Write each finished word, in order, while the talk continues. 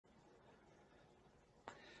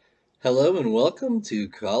Hello and welcome to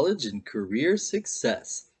College and Career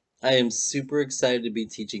Success. I am super excited to be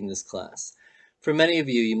teaching this class. For many of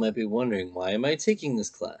you, you might be wondering, why am I taking this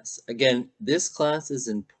class? Again, this class is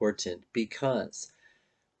important because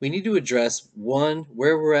we need to address one,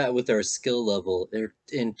 where we're at with our skill level,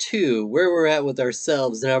 and two, where we're at with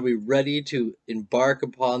ourselves, and are we ready to embark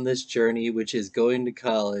upon this journey, which is going to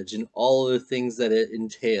college and all of the things that it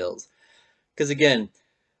entails. Because again,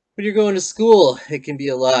 when you're going to school, it can be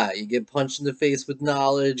a lot. You get punched in the face with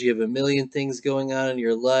knowledge, you have a million things going on in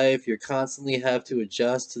your life, you constantly have to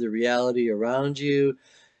adjust to the reality around you.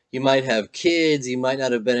 You might have kids, you might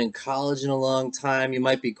not have been in college in a long time, you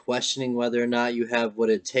might be questioning whether or not you have what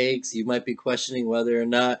it takes, you might be questioning whether or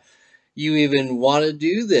not you even want to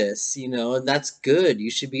do this, and that's good.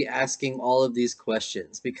 You should be asking all of these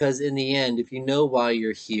questions because, in the end, if you know why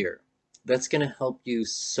you're here, that's going to help you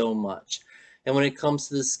so much. And when it comes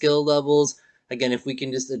to the skill levels, again, if we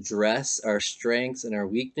can just address our strengths and our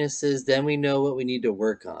weaknesses, then we know what we need to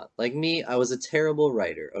work on. Like me, I was a terrible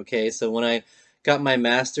writer, okay? So when I got my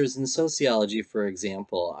master's in sociology, for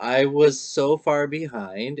example, I was so far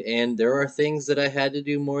behind, and there are things that I had to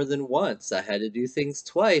do more than once. I had to do things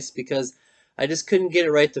twice because I just couldn't get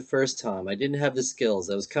it right the first time. I didn't have the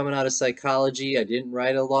skills. I was coming out of psychology, I didn't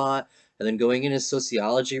write a lot, and then going into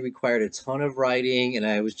sociology required a ton of writing, and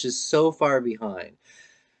I was just so far behind.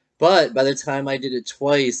 But by the time I did it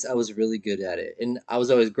twice, I was really good at it. And I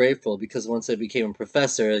was always grateful because once I became a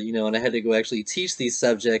professor, and I had to go actually teach these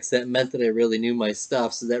subjects, that meant that I really knew my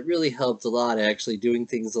stuff. So that really helped a lot, actually, doing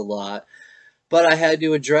things a lot. But I had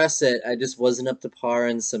to address it. I just wasn't up to par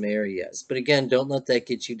in some areas. But again, don't let that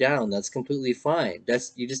get you down. That's completely fine.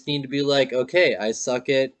 You just need to be like, okay, I suck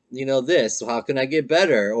at, this. So how can I get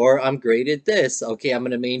better? Or I'm great at this. Okay, I'm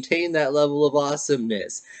going to maintain that level of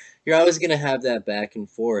awesomeness. You're always going to have that back and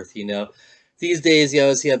forth. These days, you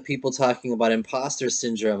always have people talking about imposter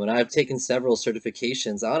syndrome, and I've taken several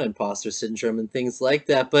certifications on imposter syndrome and things like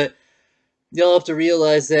that. But you'll have to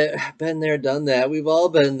realize that been there, done that. We've all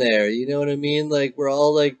been there. You know what I mean? Like, we're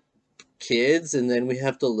all like kids, and then we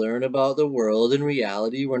have to learn about the world and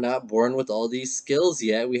reality. We're not born with all these skills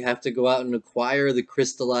yet. We have to go out and acquire the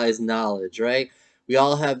crystallized knowledge, right? We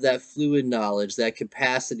all have that fluid knowledge, that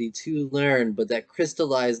capacity to learn, but that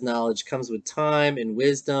crystallized knowledge comes with time and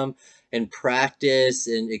wisdom and practice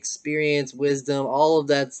and experience, wisdom, all of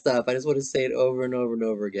that stuff. I just want to say it over and over and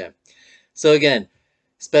over again. So again,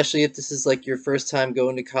 especially if this is like your first time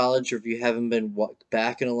going to college or if you haven't been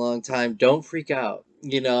back in a long time, don't freak out.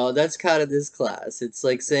 That's kind of this class. It's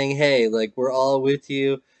like saying, hey, like we're all with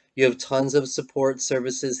you. You have tons of support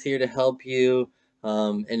services here to help you.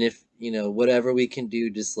 And if, whatever we can do,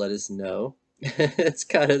 just let us know. It's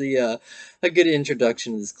kind of the a good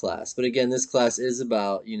introduction to this class. But again, this class is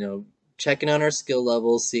about, checking on our skill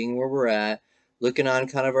levels, seeing where we're at, looking on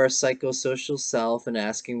kind of our psychosocial self and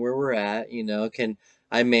asking where we're at. Can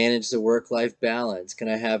I manage the work-life balance? Can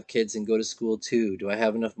I have kids and go to school too? Do I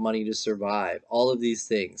have enough money to survive? All of these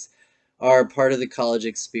things are part of the college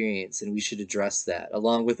experience, and we should address that,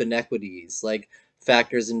 along with inequities like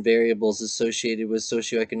factors and variables associated with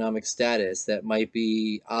socioeconomic status that might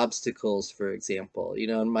be obstacles, for example.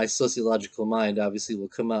 And my sociological mind obviously will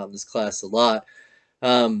come out in this class a lot.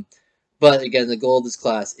 Um, but again, the goal of this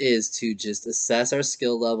class is to just assess our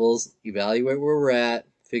skill levels, evaluate where we're at,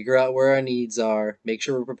 figure out where our needs are, make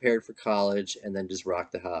sure we're prepared for college, and then just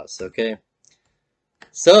rock the house, okay?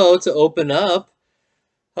 So, to open up,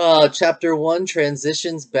 Chapter 1,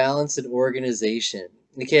 Transitions, Balance, and Organization.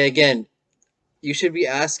 Okay, again, you should be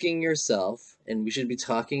asking yourself, and we should be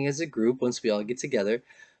talking as a group once we all get together,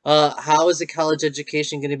 how is a college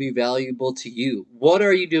education going to be valuable to you? What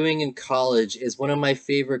are you doing in college is one of my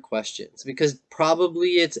favorite questions because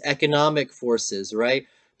probably it's economic forces, right?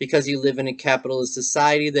 Because you live in a capitalist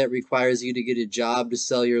society that requires you to get a job to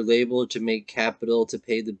sell your label, to make capital, to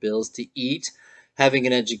pay the bills, to eat. Having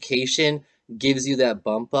an education gives you that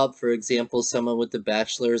bump up. For example, someone with a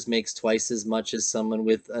bachelor's makes twice as much as someone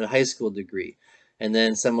with a high school degree, and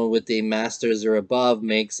then someone with a master's or above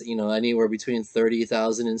makes anywhere between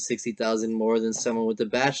 30,000 and 60,000 more than someone with a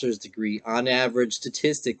bachelor's degree on average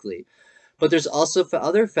statistically. But there's also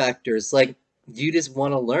other factors like, do you just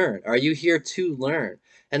want to learn? Are you here to learn?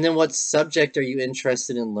 And then what subject are you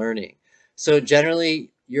interested in learning? So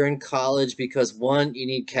generally you're in college because one, you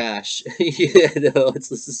need cash. Let's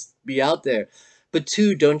just be out there. But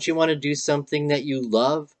two, don't you want to do something that you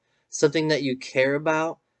love, something that you care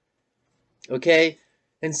about? Okay?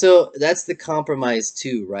 And so that's the compromise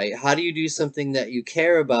too, right? How do you do something that you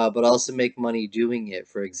care about but also make money doing it,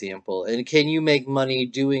 for example? And can you make money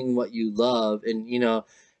doing what you love? And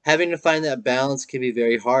Having to find that balance can be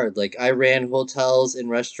very hard. Like I ran hotels and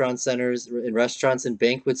restaurant centers and restaurants and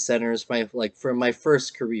banquet centers for my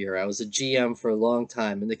first career. I was a GM for a long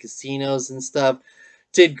time in the casinos and stuff.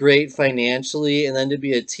 Did great financially, and then to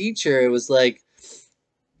be a teacher, it was like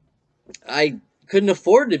I couldn't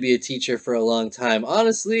afford to be a teacher for a long time.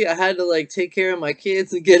 Honestly, I had to like take care of my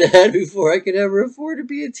kids and get ahead before I could ever afford to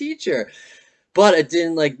be a teacher. But it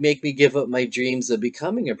didn't like make me give up my dreams of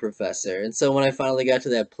becoming a professor. And so when I finally got to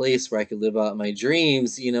that place where I could live out my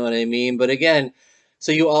dreams, you know what I mean? But again,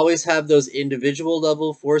 so you always have those individual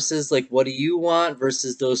level forces, like what do you want,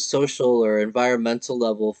 versus those social or environmental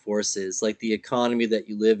level forces, like the economy that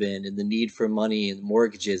you live in and the need for money and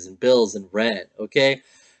mortgages and bills and rent, okay?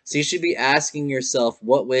 So you should be asking yourself,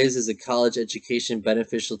 what ways is a college education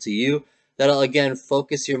beneficial to you? That'll again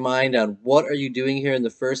focus your mind on what are you doing here in the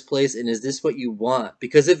first place, and is this what you want?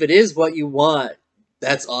 Because if it is what you want,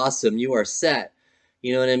 that's awesome. You are set.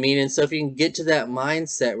 You know what I mean? And so if you can get to that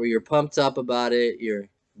mindset where you're pumped up about it, you're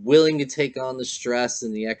willing to take on the stress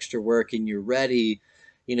and the extra work, and you're ready,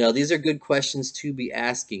 these are good questions to be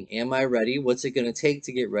asking. Am I ready? What's it going to take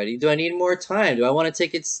to get ready? Do I need more time? Do I want to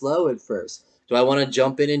take it slow at first? Do I want to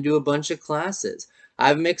jump in and do a bunch of classes?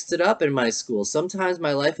 I've mixed it up in my school. Sometimes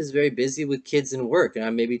my life is very busy with kids and work, and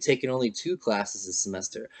I'm maybe taking only 2 classes a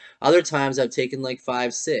semester. Other times I've taken like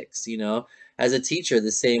 5, 6. As a teacher,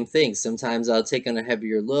 the same thing. Sometimes I'll take on a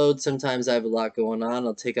heavier load. Sometimes I have a lot going on.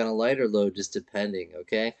 I'll take on a lighter load, just depending,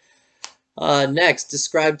 okay? Next,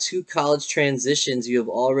 describe 2 college transitions you have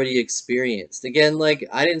already experienced. Again, like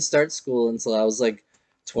I didn't start school until I was like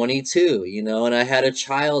 22, and I had a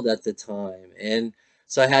child at the time. And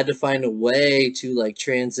so I had to find a way to like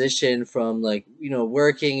transition from like,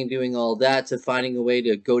 working and doing all that to finding a way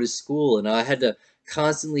to go to school. And I had to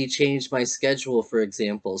constantly change my schedule, for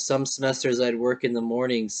example. Some semesters I'd work in the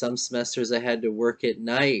morning, some semesters I had to work at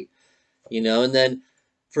night, and then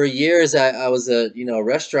for years I was a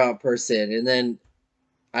restaurant person, and then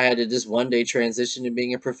I had to just one day transition to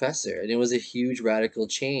being a professor, and it was a huge radical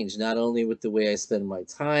change, not only with the way I spend my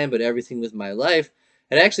time but everything with my life.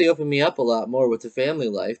 It actually opened me up a lot more with the family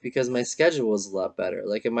life because my schedule was a lot better.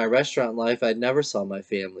 Like in my restaurant life, I never saw my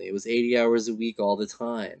family. It was 80 hours a week all the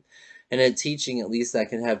time. And at teaching, at least I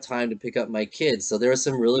can have time to pick up my kids. So there are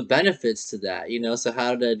some really benefits to that. So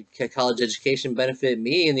how did college education benefit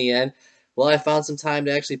me in the end? Well, I found some time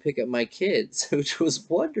to actually pick up my kids, which was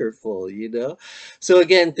wonderful. So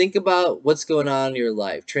again, think about what's going on in your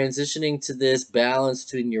life, transitioning to this balance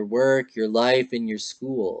between your work, your life, and your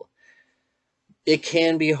school. It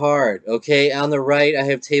can be hard, okay? On the right, I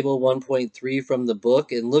have table 1.3 from the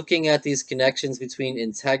book, and looking at these connections between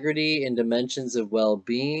integrity and dimensions of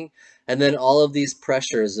well-being, and then all of these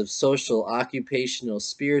pressures of social, occupational,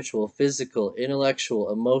 spiritual, physical,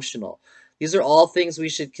 intellectual, emotional. These are all things we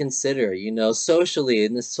should consider, socially,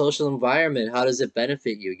 in this social environment. How does it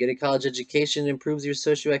benefit you? Get a college education, improves your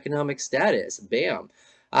socioeconomic status. Bam.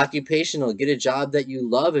 Occupational, get a job that you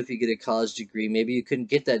love. If you get a college degree, maybe you couldn't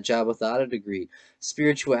get that job without a degree.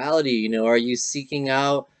 Spirituality, are you seeking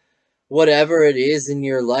out whatever it is in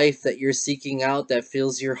your life that you're seeking out that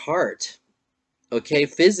fills your heart? Okay,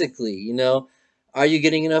 physically, are you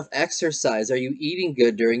getting enough exercise? Are you eating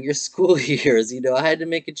good during your school years? I had to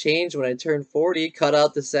make a change when I turned 40, cut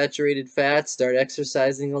out the saturated fats, start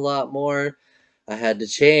exercising a lot more. I had to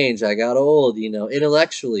change. I got old,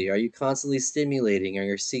 intellectually. Are you constantly stimulating? Are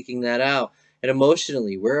you seeking that out? And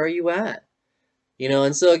emotionally, where are you at?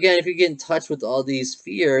 And so again, if you get in touch with all these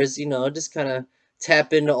fears, just kind of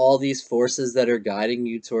tap into all these forces that are guiding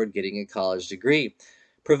you toward getting a college degree.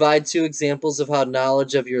 Provide 2 examples of how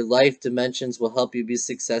knowledge of your life dimensions will help you be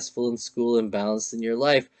successful in school and balanced in your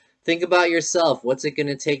life. Think about yourself. What's it going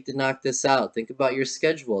to take to knock this out? Think about your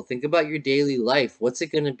schedule. Think about your daily life. What's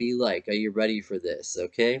it going to be like? Are you ready for this?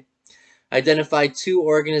 Okay. Identify 2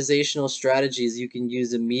 organizational strategies you can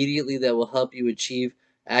use immediately that will help you achieve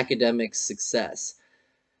academic success.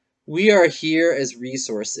 We are here as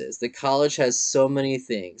resources. The college has so many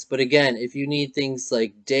things. But again, if you need things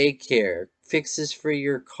like daycare, fixes for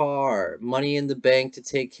your car, money in the bank to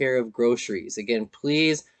take care of groceries, again,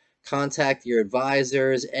 please contact your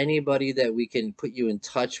advisors, anybody that we can put you in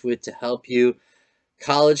touch with to help you.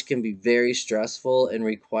 College can be very stressful and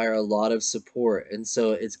require a lot of support. And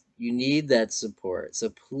so you need that support. So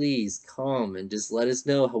please come and just let us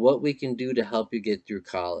know what we can do to help you get through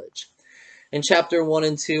college. In chapter 1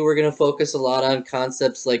 and 2, we're going to focus a lot on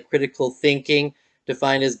concepts like critical thinking,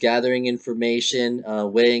 defined as gathering information,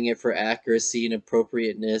 weighing it for accuracy and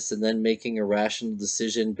appropriateness, and then making a rational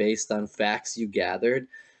decision based on facts you gathered.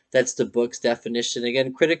 That's the book's definition.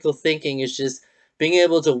 Again, critical thinking is just Being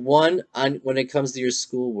able to, one, on when it comes to your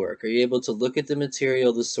schoolwork, are you able to look at the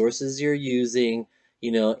material, the sources you're using,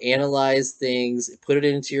 analyze things, put it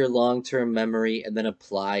into your long-term memory, and then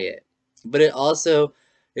apply it. But it also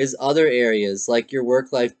is other areas like your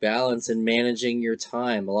work-life balance and managing your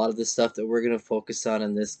time, a lot of the stuff that we're going to focus on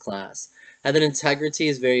in this class. And then integrity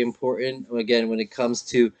is very important, again, when it comes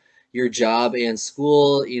to your job and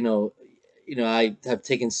school. I have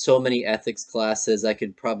taken so many ethics classes. I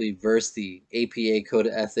could probably verse the APA Code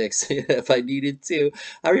of Ethics if I needed to.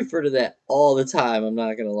 I refer to that all the time, I'm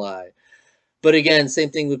not going to lie. But again, same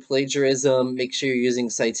thing with plagiarism. Make sure you're using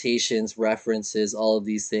citations, references, all of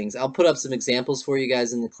these things. I'll put up some examples for you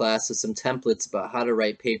guys in the class of some templates about how to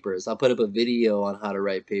write papers. I'll put up a video on how to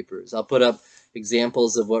write papers. I'll put up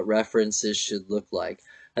examples of what references should look like.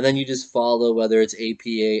 And then you just follow, whether it's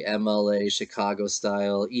APA, MLA, Chicago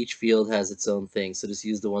style. Each field has its own thing. So just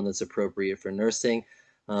use the one that's appropriate for nursing,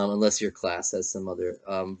 unless your class has some other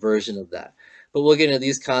version of that. But we'll get into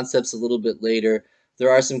these concepts a little bit later. There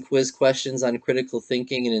are some quiz questions on critical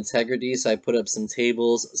thinking and integrity, so I put up some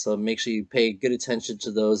tables, so make sure you pay good attention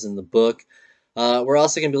to those in the book. We're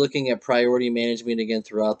also going to be looking at priority management again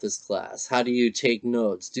throughout this class. How do you take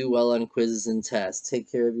notes, do well on quizzes and tests, take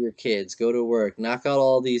care of your kids, go to work, knock out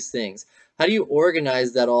all these things? How do you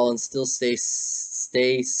organize that all and still stay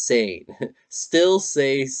sane? Still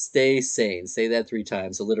stay sane. Say that 3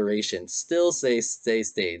 times. Alliteration. Still stay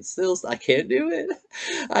sane. I can't do it.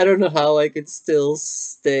 I don't know how I could still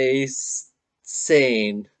stay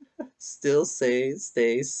sane. Still stay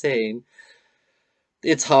sane.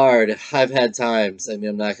 It's hard. I've had times. I mean,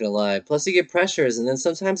 I'm not gonna lie. Plus, you get pressures, and then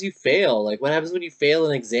sometimes you fail. Like, what happens when you fail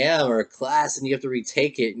an exam or a class and you have to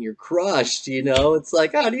retake it and you're crushed? It's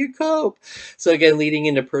like, how do you cope? So again, leading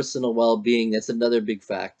into personal well-being, that's another big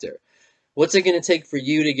factor. What's it going to take for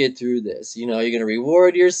you to get through this? You're going to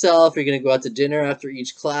reward yourself. You're going to go out to dinner after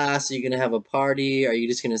each class. Are you going to have a party? Are you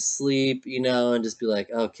just going to sleep, and just be like,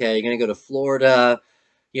 okay, you're going to go to Florida.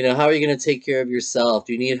 How are you going to take care of yourself?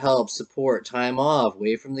 Do you need help, support, time off,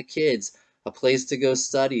 away from the kids, a place to go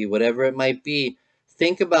study, whatever it might be?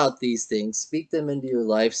 Think about these things, speak them into your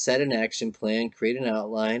life, set an action plan, create an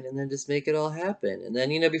outline, and then just make it all happen. And then,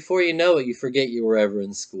 before you know it, you forget you were ever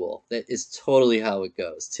in school. That is totally how it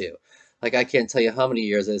goes, too. Like, I can't tell you how many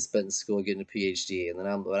years I spent in school getting a PhD, and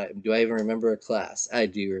then do I even remember a class? I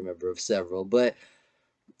do remember of several, but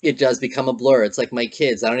it does become a blur. It's like my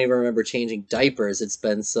kids. I don't even remember changing diapers. It's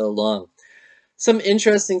been so long. Some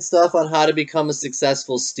interesting stuff on how to become a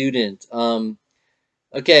successful student.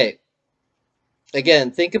 Okay, again,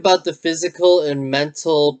 think about the physical and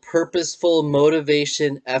mental, purposeful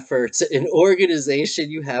motivation, efforts, and organization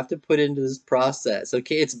you have to put into this process.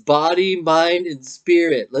 Okay, it's body, mind, and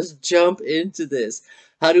spirit. Let's jump into this.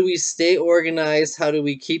 How do we stay organized? How do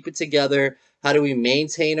we keep it together? How do we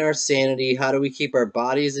maintain our sanity? How do we keep our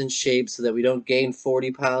bodies in shape so that we don't gain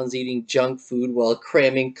 40 pounds eating junk food while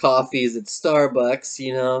cramming coffees at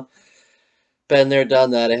Starbucks? Been there,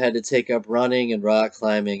 done that. I had to take up running and rock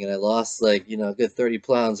climbing, and I lost a good 30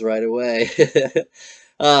 pounds right away.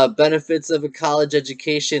 Benefits of a college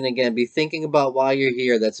education. Again, be thinking about why you're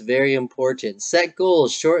here. That's very important. Set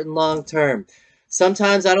goals, short and long term.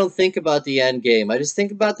 Sometimes I don't think about the end game. I just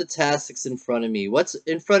think about the tasks in front of me. What's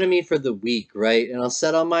in front of me for the week, right? And I'll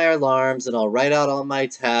set all my alarms and I'll write out all my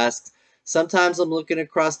tasks. Sometimes I'm looking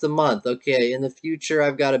across the month. Okay, in the future,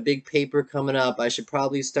 I've got a big paper coming up. I should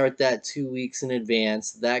probably start that 2 weeks in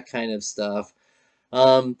advance, that kind of stuff.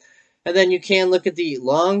 Um, and then you can look at the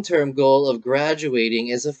long-term goal of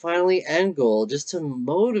graduating as a finally end goal, just to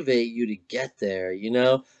motivate you to get there.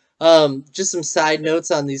 Just some side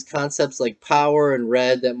notes on these concepts like power and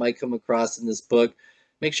red that might come across in this book.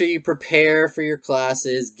 Make sure you prepare for your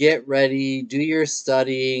classes, get ready, do your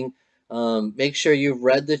studying. Make sure you've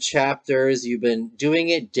read the chapters. You've been doing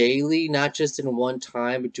it daily, not just in one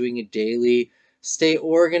time, but doing it daily. Stay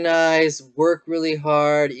organized, work really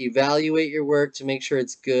hard, evaluate your work to make sure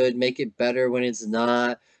it's good, make it better when it's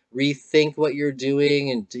not. Rethink what you're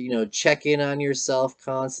doing and check in on yourself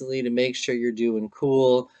constantly to make sure you're doing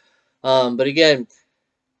cool. But again,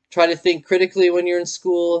 try to think critically when you're in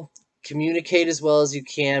school. Communicate as well as you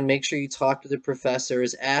can. Make sure you talk to the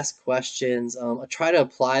professors, ask questions. Try to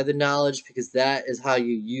apply the knowledge, because that is how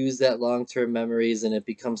you use that long-term memories and it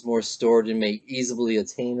becomes more stored and made easily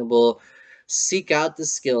attainable. Seek out the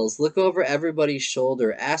skills. Look over everybody's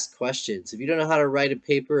shoulder. Ask questions. If you don't know how to write a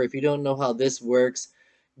paper, if you don't know how this works,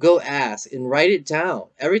 go ask and write it down.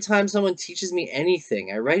 Every time someone teaches me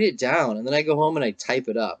anything, I write it down and then I go home and I type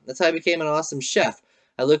it up. That's how I became an awesome chef.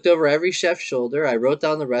 I looked over every chef's shoulder, I wrote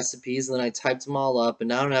down the recipes, and then I typed them all up, and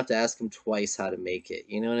now I don't have to ask them twice how to make it.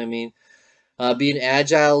 You know what I mean? Be an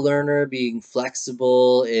agile learner, being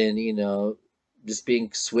flexible, and just being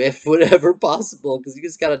swift whenever possible, because you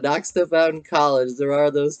just gotta knock stuff out in college. There are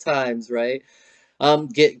those times, right?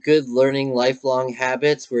 Get good learning lifelong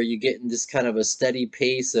habits where you get in this kind of a steady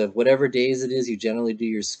pace of whatever days it is you generally do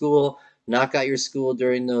your school. Knock out your school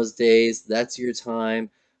during those days. That's your time.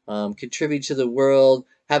 Contribute to the world.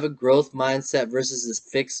 Have a growth mindset versus this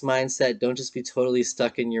fixed mindset. Don't just be totally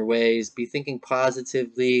stuck in your ways. Be thinking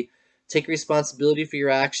positively. Take responsibility for your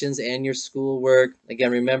actions and your schoolwork.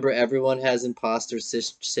 Again, remember everyone has imposter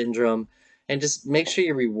syndrome, and just make sure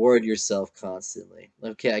you reward yourself constantly.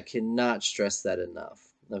 Okay, I cannot stress that enough.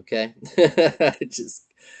 Okay, just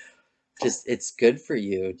it's good for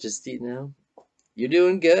you. Just you're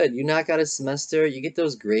doing good. You knock out a semester, you get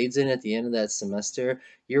those grades in at the end of that semester.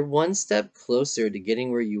 You're one step closer to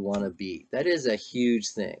getting where you want to be. That is a huge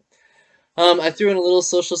thing. I threw in a little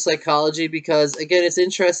social psychology because, again, it's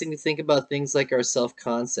interesting to think about things like our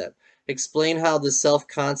self-concept. Explain how the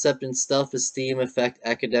self-concept and self-esteem affect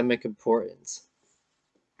academic importance.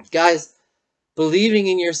 Guys, believing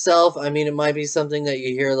in yourself, I mean, it might be something that you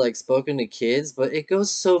hear like spoken to kids, but it goes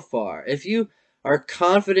so far. If you are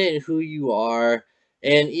confident in who you are,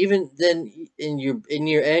 and even then in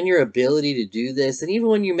your ability to do this, and even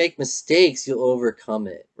when you make mistakes, you'll overcome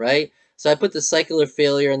it, right? So I put the cycle of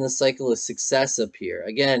failure and the cycle of success up here.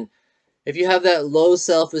 Again, if you have that low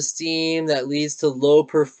self-esteem that leads to low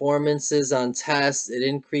performances on tests, it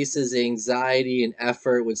increases anxiety and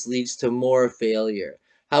effort, which leads to more failure.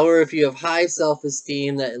 However, if you have high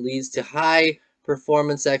self-esteem that leads to high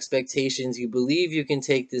performance expectations, you believe you can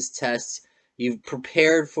take this test, you've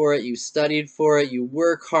prepared for it, you studied for it, you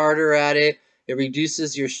work harder at it, it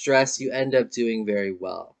reduces your stress, you end up doing very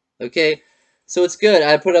well. Okay? So it's good.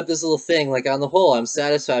 I put up this little thing, like on the whole, I'm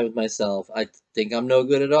satisfied with myself. I think I'm no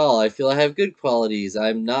good at all. I feel I have good qualities.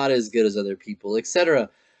 I'm not as good as other people, etc.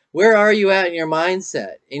 Where are you at in your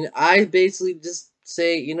mindset? And I basically just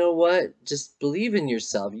say, you know what? Just believe in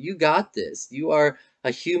yourself. You got this. You are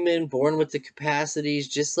a human born with the capacities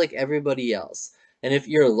just like everybody else. And if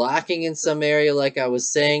you're lacking in some area, like I was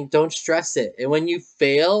saying, don't stress it. And when you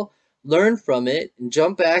fail, learn from it and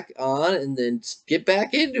jump back on and then get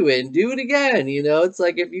back into it and do it again. It's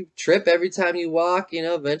like if you trip every time you walk,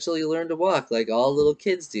 eventually you learn to walk like all little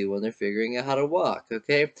kids do when they're figuring out how to walk.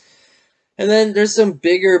 Okay. And then there's some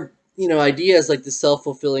bigger, ideas like the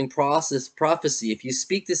self-fulfilling process prophecy. If you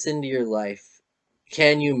speak this into your life,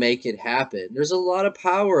 can you make it happen? There's a lot of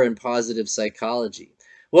power in positive psychology.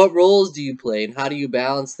 What roles do you play and how do you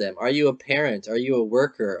balance them? Are you a parent? Are you a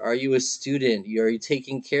worker? Are you a student? Are you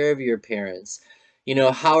taking care of your parents?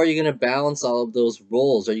 How are you going to balance all of those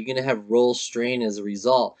roles? Are you going to have role strain as a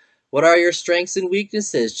result? What are your strengths and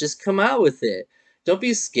weaknesses? Just come out with it. Don't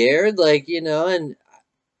be scared, and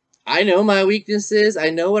I know my weaknesses.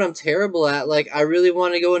 I know what I'm terrible at. Like, I really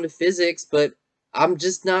want to go into physics, but I'm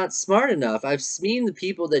just not smart enough. I've seen the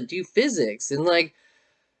people that do physics, and like,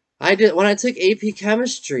 I did when I took AP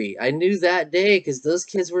chemistry, I knew that day because those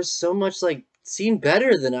kids were so much like seemed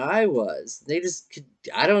better than I was. They just could,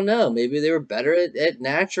 I don't know, maybe they were better at it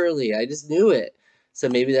naturally. I just knew it. So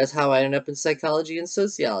maybe that's how I ended up in psychology and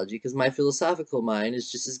sociology because my philosophical mind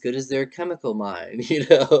is just as good as their chemical mind,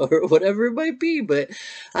 or whatever it might be. But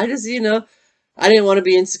I just, I didn't want to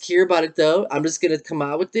be insecure about it though. I'm just going to come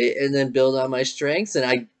out with it and then build on my strengths. And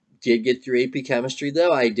I did get through AP chemistry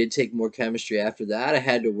though. I did take more chemistry after that. I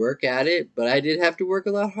had to work at it, but I did have to work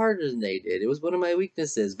a lot harder than they did. It was one of my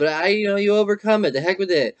weaknesses, but you overcome it. The heck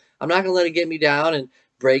with it. I'm not going to let it get me down and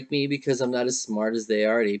break me because I'm not as smart as they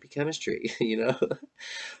are at AP chemistry,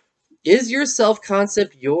 Is your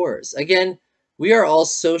self-concept yours? Again, we are all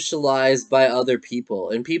socialized by other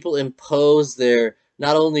people, and people impose their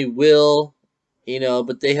not only will,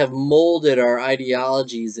 but they have molded our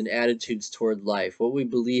ideologies and attitudes toward life, what we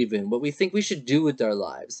believe in, what we think we should do with our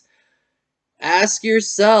lives. Ask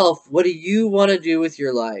yourself, what do you want to do with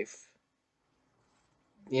your life?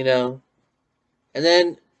 You know, and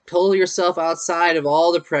then pull yourself outside of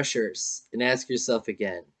all the pressures and ask yourself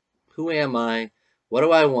again, who am I? What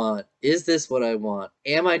do I want? Is this what I want?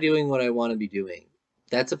 Am I doing what I want to be doing?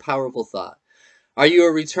 That's a powerful thought. Are you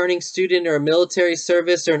a returning student or a military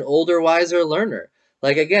service or an older, wiser learner?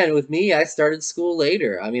 Like again, with me, I started school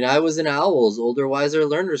later. I mean, I was in OWL's Older, Wiser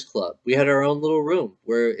Learners Club. We had our own little room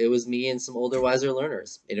where it was me and some older, wiser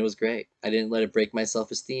learners, and it was great. I didn't let it break my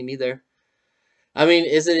self-esteem either. I mean,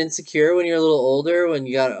 is it insecure when you're a little older, when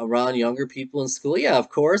you got around younger people in school? Yeah, of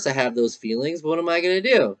course, I have those feelings, but what am I going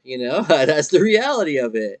to do? That's the reality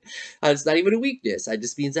of it. It's not even a weakness. It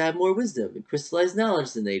just means I have more wisdom and crystallized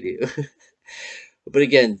knowledge than they do. But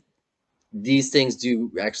again, these things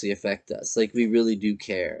do actually affect us. Like, we really do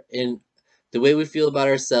care. And the way we feel about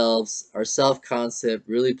ourselves, our self-concept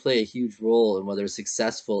really play a huge role in whether we're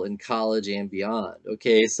successful in college and beyond.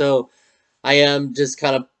 Okay, so I am just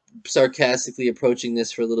kind of sarcastically approaching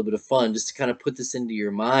this for a little bit of fun, just to kind of put this into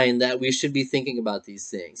your mind that we should be thinking about these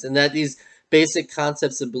things and that these basic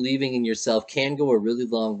concepts of believing in yourself can go a really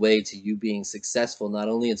long way to you being successful, not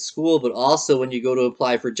only in school, but also when you go to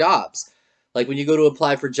apply for jobs. Like, when you go to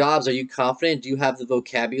apply for jobs, are you confident? Do you have the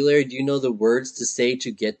vocabulary? Do you know the words to say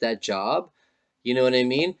to get that job? You know what I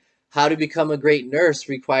mean? How to become a great nurse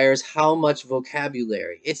requires how much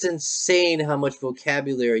vocabulary. It's insane how much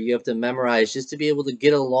vocabulary you have to memorize just to be able to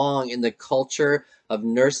get along in the culture of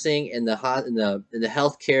nursing and in the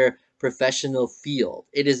healthcare professional field.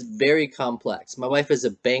 It is very complex. My wife is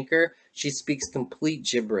a banker. She speaks complete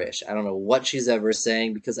gibberish. I don't know what she's ever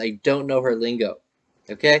saying because I don't know her lingo.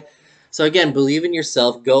 Okay? So again, believe in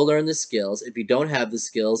yourself, go learn the skills. If you don't have the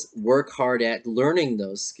skills, work hard at learning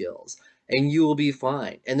those skills and you will be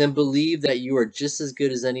fine. And then believe that you are just as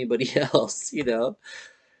good as anybody else, you know?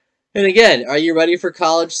 And again, are you ready for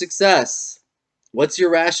college success? What's your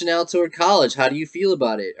rationale toward college? How do you feel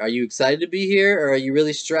about it? Are you excited to be here or are you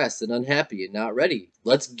really stressed and unhappy and not ready?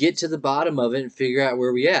 Let's get to the bottom of it and figure out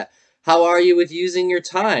where we at. How are you with using your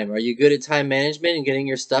time? Are you good at time management and getting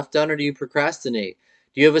your stuff done, or do you procrastinate?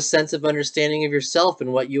 Do you have a sense of understanding of yourself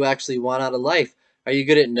and what you actually want out of life? Are you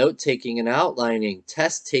good at note taking and outlining,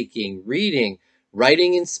 test taking, reading,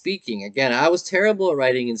 writing and speaking? Again, I was terrible at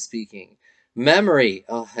writing and speaking. Memory.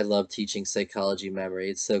 Oh, I love teaching psychology memory.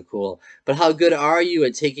 It's so cool. But how good are you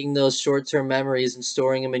at taking those short-term memories and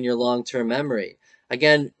storing them in your long-term memory?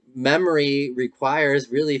 Again, memory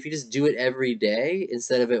requires, really, if you just do it every day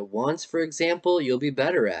instead of at once, for example, you'll be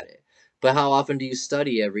better at it. But how often do you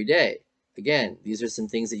study every day? Again, these are some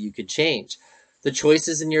things that you could change. The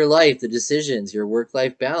choices in your life, the decisions, your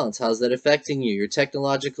work-life balance, how's that affecting you? Your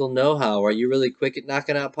technological know-how, are you really quick at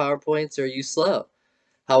knocking out PowerPoints, or are you slow?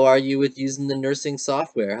 How are you with using the nursing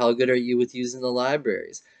software? How good are you with using the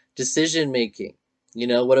libraries? Decision making. You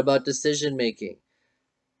know, what about decision making?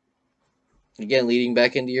 Again, leading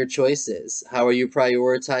back into your choices. How are you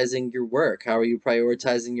prioritizing your work? How are you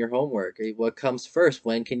prioritizing your homework? What comes first?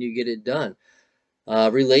 When can you get it done?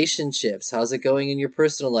 Relationships. How's it going in your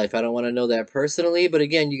personal life? I don't want to know that personally, but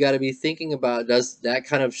again, you got to be thinking about, does that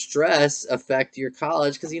kind of stress affect your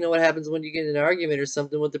college? Because you know what happens when you get in an argument or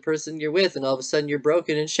something with the person you're with, and all of a sudden you're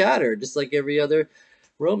broken and shattered, just like every other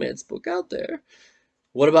romance book out there.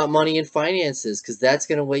 What about money and finances? Because that's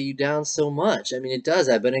going to weigh you down so much. I mean, it does.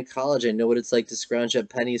 I've been in college. I know what it's like to scrounge up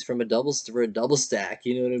pennies from a double stack.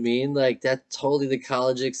 You know what I mean? Like, that's totally the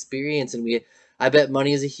college experience. And I bet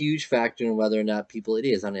money is a huge factor in whether or not people. It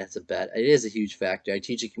is. I mean, that's a bet. It is a huge factor. I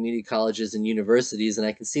teach at community colleges and universities, and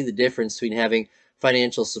I can see the difference between having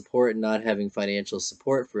financial support and not having financial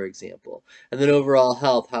support, for example. And then overall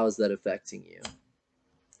health. How is that affecting you?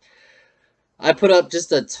 I put up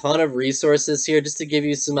just a ton of resources here just to give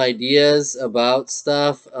you some ideas about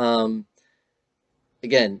stuff.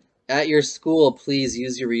 Again, at your school, please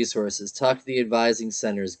use your resources. Talk to the advising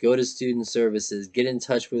centers. Go to student services. Get in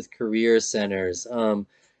touch with career centers.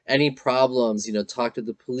 Any problems, talk to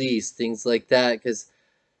the police, things like that, because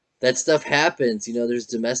that stuff happens. There's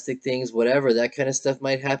domestic things, whatever. That kind of stuff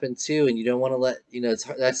might happen too, and you don't want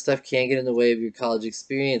to that stuff can't get in the way of your college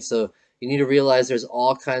experience. So you need to realize there's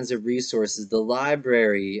all kinds of resources. The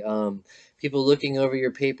library, people looking over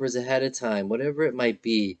your papers ahead of time, whatever it might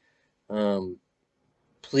be. Um,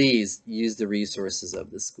 please use the resources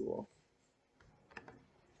of the school.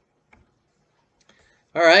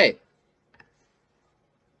 All right.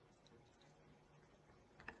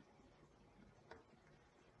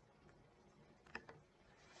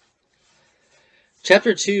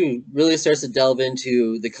 Chapter 2 really starts to delve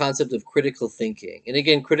into the concept of critical thinking. And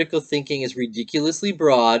again, critical thinking is ridiculously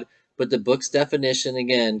broad, but the book's definition,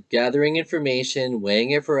 again, gathering information,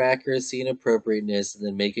 weighing it for accuracy and appropriateness, and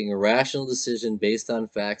then making a rational decision based on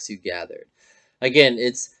facts you gathered. Again,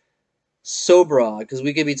 it's so broad because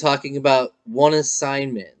we could be talking about one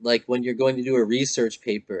assignment, like when you're going to do a research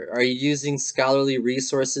paper. Are you using scholarly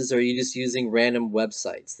resources, or are you just using random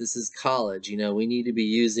websites? This is college. We need to be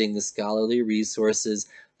using the scholarly resources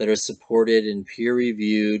that are supported and peer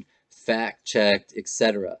reviewed, fact checked,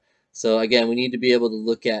 etc. So again, we need to be able to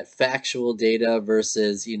look at factual data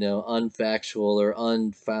versus unfactual or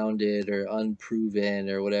unfounded or unproven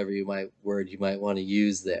or whatever word you might want to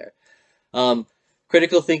use there. um,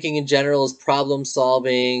 Critical thinking in general is problem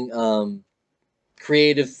solving,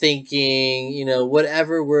 creative thinking,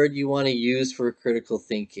 whatever word you want to use for critical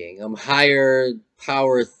thinking, higher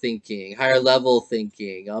power thinking, higher level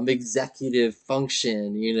thinking, executive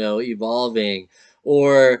function, evolving,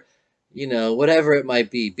 or, whatever it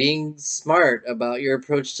might be, being smart about your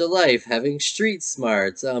approach to life, having street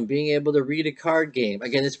smarts, being able to read a card game.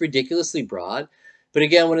 Again, it's ridiculously broad. But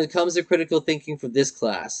again, when it comes to critical thinking for this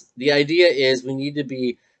class, the idea is we need to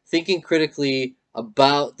be thinking critically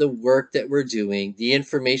about the work that we're doing, the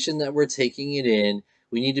information that we're taking it in.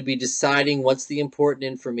 We need to be deciding what's the important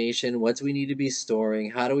information, what do we need to be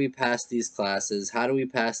storing, how do we pass these classes, how do we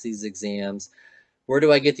pass these exams, where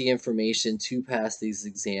do I get the information to pass these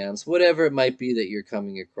exams, whatever it might be that you're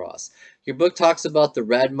coming across. Your book talks about the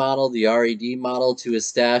RED model, the RED model, to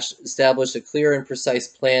establish a clear and precise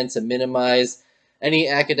plan to minimize any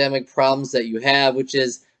academic problems that you have, which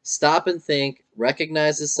is stop and think,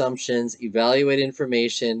 recognize assumptions, evaluate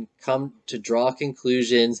information, come to draw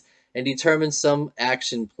conclusions, and determine some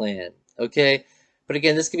action plan. Okay? But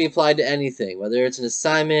again, this can be applied to anything, whether it's an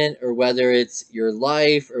assignment or whether it's your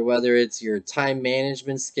life or whether it's your time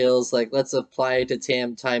management skills. Like, let's apply it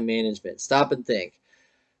to time management. Stop and think.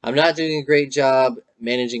 I'm not doing a great job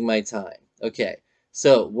managing my time. Okay,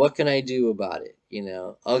 so what can I do about it?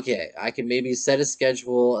 Okay, I can maybe set a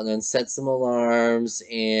schedule and then set some alarms,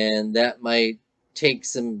 and that might take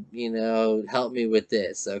some, help me with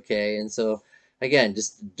this. Okay, and so again,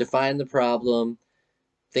 just define the problem,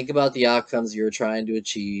 think about the outcomes you're trying to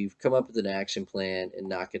achieve, come up with an action plan, and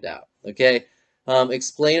knock it out. Okay?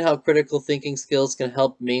 Explain how critical thinking skills can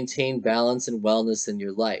help maintain balance and wellness in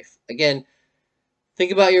your life. Again,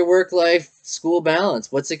 think about your work life school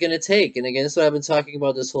balance. What's it going to take? And again, this is what I've been talking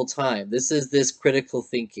about this whole time. This is this critical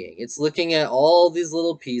thinking. It's looking at all these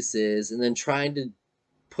little pieces and then trying to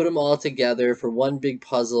put them all together for one big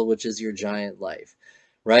puzzle, which is your giant life,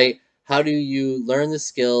 right? How do you learn the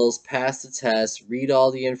skills, pass the test, read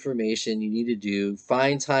all the information you need to do,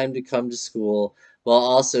 find time to come to school, while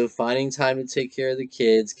also finding time to take care of the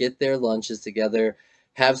kids, get their lunches together,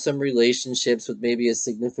 have some relationships with maybe a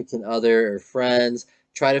significant other or friends,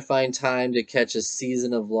 try to find time to catch a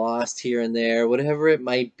season of Lost here and there, whatever it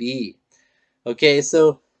might be. Okay,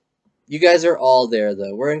 so you guys are all there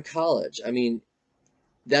though. We're in college. I mean,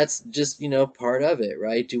 that's just, part of it,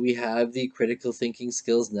 right? Do we have the critical thinking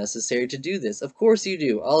skills necessary to do this? Of course you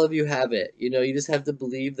do. All of you have it. You just have to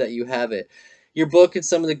believe that you have it. Your book and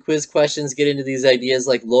some of the quiz questions get into these ideas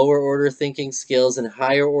like lower order thinking skills and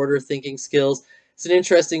higher order thinking skills. It's an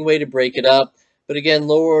interesting way to break it up. But again,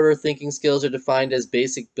 lower order thinking skills are defined as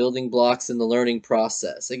basic building blocks in the learning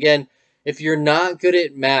process. Again, if you're not good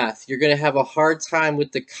at math, you're going to have a hard time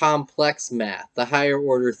with the complex math, the higher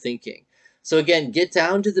order thinking. So again, get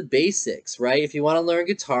down to the basics, right? If you want to learn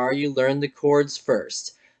guitar, you learn the chords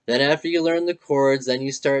first. Then after you learn the chords, then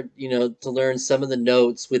you start, to learn some of the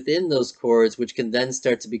notes within those chords, which can then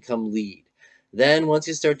start to become lead. Then once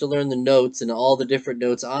you start to learn the notes and all the different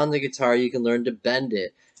notes on the guitar, you can learn to bend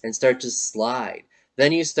it and start to slide.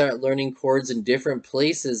 Then you start learning chords in different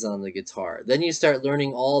places on the guitar. Then you start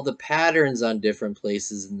learning all the patterns on different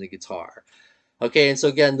places in the guitar. Okay, and so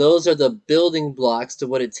again, those are the building blocks to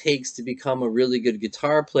what it takes to become a really good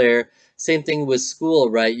guitar player. Same thing with school,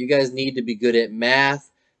 right? You guys need to be good at math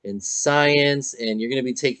and science, and you're going to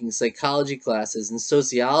be taking psychology classes and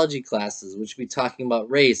sociology classes, which will be talking about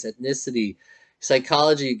race, ethnicity.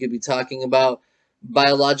 Psychology, you could be talking about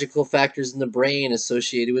biological factors in the brain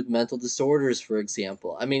associated with mental disorders, for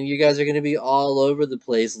example. I mean, you guys are going to be all over the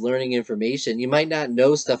place learning information. You might not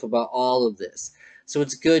know stuff about all of this. So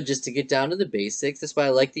it's good just to get down to the basics. That's why I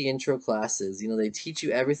like the intro classes. They teach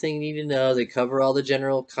you everything you need to know. They cover all the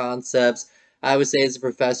general concepts. I would say as a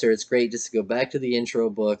professor, it's great just to go back to the intro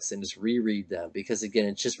books and just reread them because, again,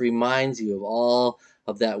 it just reminds you of all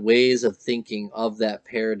of that ways of thinking of that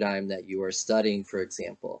paradigm that you are studying, for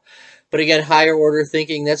example. But again, higher order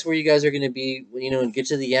thinking, that's where you guys are going to be, and get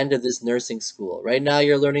to the end of this nursing school. Right now,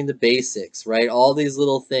 you're learning the basics, right? All these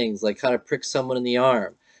little things, like how to prick someone in the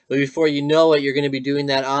arm. But before you know it, you're going to be doing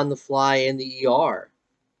that on the fly in the ER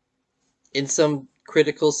in some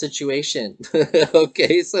critical situation.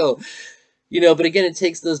 Okay, so, but again, it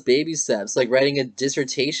takes those baby steps, like writing a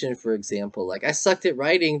dissertation, for example. Like, I sucked at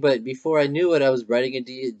writing, but before I knew it, I was writing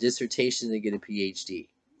a dissertation to get a PhD.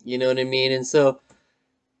 You know what I mean? And so,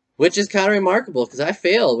 which is kind of remarkable because I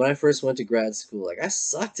failed when I first went to grad school. Like, I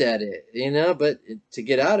sucked at it, but to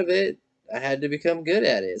get out of it, I had to become good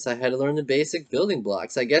at it. So I had to learn the basic building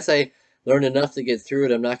blocks. I guess I learned enough to get through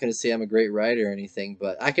it. I'm not going to say I'm a great writer or anything,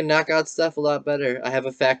 but I can knock out stuff a lot better. I have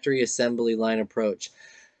a factory assembly line approach.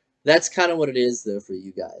 That's kind of what it is, though, for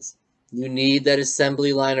you guys. You need that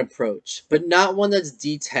assembly line approach, but not one that's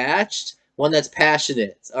detached, one that's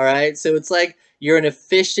passionate. All right. So it's like you're an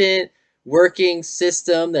efficient working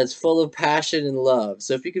system that's full of passion and love.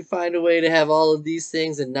 So if you can find a way to have all of these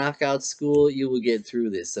things and knock out school, you will get through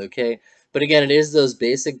this. Okay. But again, it is those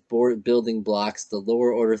basic board building blocks, the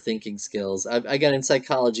lower order thinking skills. Again, in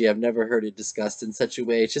psychology, I've never heard it discussed in such a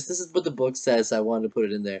way. It's just this is what the book says. So I wanted to put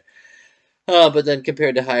it in there. But then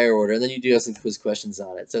compared to higher order, and then you do have some quiz questions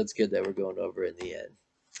on it, so it's good that we're going over in the end.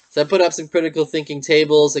 So I put up some critical thinking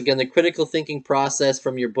tables. Again, the critical thinking process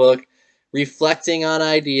from your book, reflecting on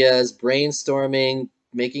ideas, brainstorming,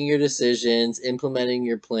 making your decisions, implementing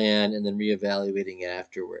your plan, and then reevaluating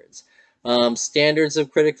afterwards. Standards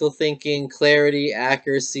of critical thinking, clarity,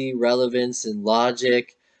 accuracy, relevance, and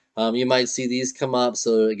logic. You might see these come up.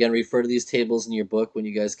 So again, refer to these tables in your book when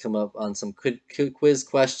you guys come up on some quiz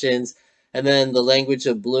questions. And then the language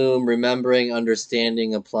of Bloom, remembering,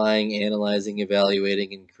 understanding, applying, analyzing,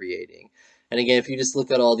 evaluating, and creating. And again, if you just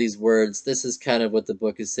look at all these words, this is kind of what the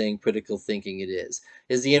book is saying critical thinking it is.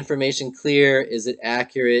 Is the information clear? Is it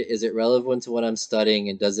accurate? Is it relevant to what I'm studying?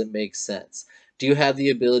 And does it make sense? Do you have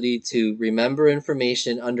the ability to remember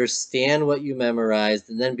information, understand what you memorized,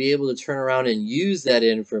 and then be able to turn around and use that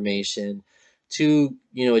information to,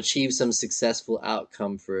 achieve some successful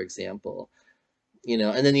outcome, for example?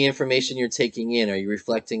 And then the information you're taking in, are you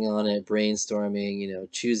reflecting on it,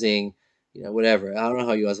 brainstorming, choosing, whatever. I don't know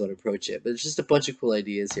how you guys want to approach it, but it's just a bunch of cool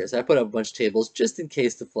ideas here. So I put up a bunch of tables just in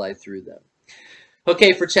case to fly through them.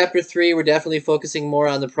 Okay, for chapter 3, we're definitely focusing more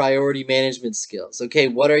on the priority management skills. Okay,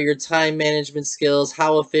 what are your time management skills?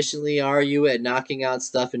 How efficiently are you at knocking out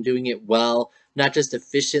stuff and doing it well? Not just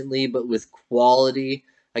efficiently, but with quality.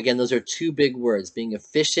 Again, those are two big words, being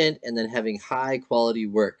efficient and then having high quality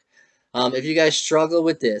work. If you guys struggle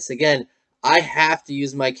with this, again, I have to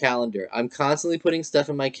use my calendar. I'm constantly putting stuff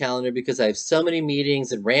in my calendar because I have so many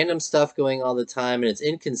meetings and random stuff going all the time, and it's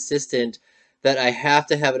inconsistent that I have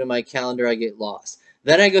to have it in my calendar. I get lost.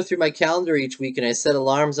 Then I go through my calendar each week and I set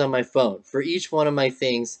alarms on my phone for each one of my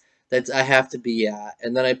things that I have to be at,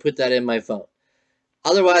 and then I put that in my phone.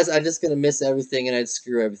 Otherwise, I'm just going to miss everything and I'd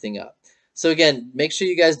screw everything up. So again, make sure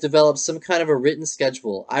you guys develop some kind of a written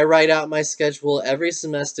schedule. I write out my schedule every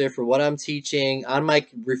semester for what I'm teaching on my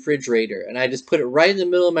refrigerator, and I just put it right in the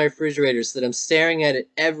middle of my refrigerator so that I'm staring at it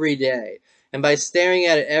every day. And by staring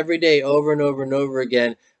at it every day over and over and over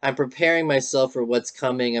again, I'm preparing myself for what's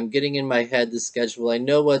coming. I'm getting in my head the schedule. I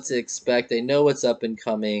know what to expect. I know what's up and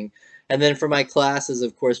coming. And then for my classes,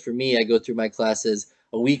 of course, for me, I go through my classes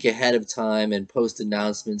a week ahead of time and post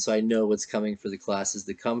announcements so I know what's coming for the classes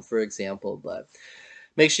to come, for example. But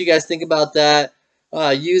make sure you guys think about that.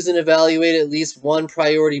 Use and evaluate at least one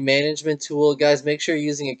priority management tool. Guys, make sure you're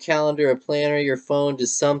using a calendar, a planner, your phone,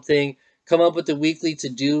 just something. Come up with a weekly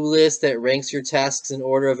to-do list that ranks your tasks in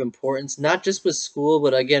order of importance, not just with school,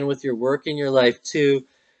 but again, with your work in your life too.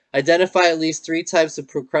 Identify at least 3 types of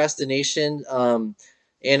procrastination and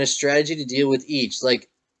a strategy to deal with each. Like,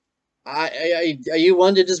 are you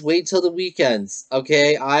one to just wait till the weekends?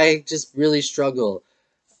 Okay, I just really struggle.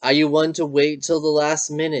 Are you one to wait till the last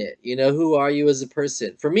minute? Who are you as a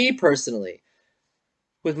person? For me personally,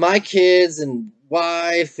 with my kids and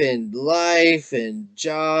wife and life and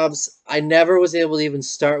jobs, I never was able to even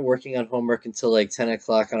start working on homework until like 10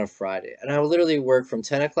 o'clock on a Friday. And I would literally work from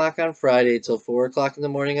 10 o'clock on Friday till 4 o'clock in the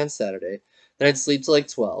morning on Saturday. Then I'd sleep till like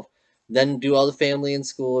 12. Then do all the family and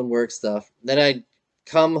school and work stuff. Then I'd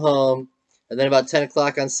come home. And then about 10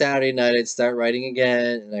 o'clock on Saturday night, I'd start writing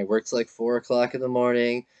again. And I worked till like 4 o'clock in the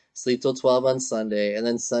morning, sleep till 12 on Sunday. And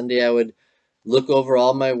then Sunday, I would look over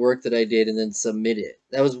all my work that I did and then submit it.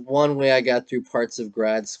 That was one way I got through parts of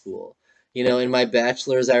grad school. In my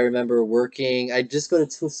bachelor's, I remember working. I just go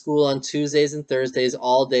to school on Tuesdays and Thursdays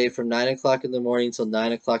all day from 9 o'clock in the morning till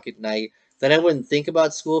 9 o'clock at night. Then I wouldn't think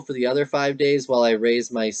about school for the other 5 days while I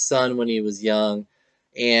raised my son when he was young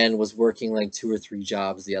and was working like 2 or 3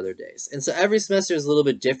 jobs the other days. And so every semester is a little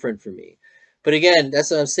bit different for me. But again,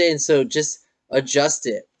 that's what I'm saying. So just adjust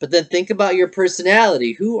it. But then think about your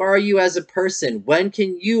personality. Who are you as a person? When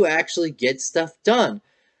can you actually get stuff done?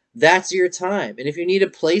 That's your time. And if you need a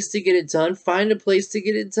place to get it done, find a place to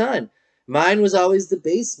get it done. Mine was always the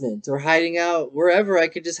basement or hiding out wherever I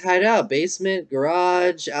could just hide out. Basement,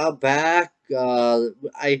 garage, out back.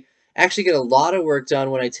 I actually get a lot of work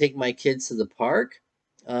done when I take my kids to the park,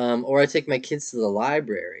 or I take my kids to the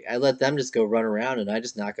library. I let them just go run around and I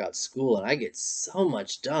just knock out school and I get so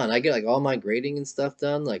much done. I get like all my grading and stuff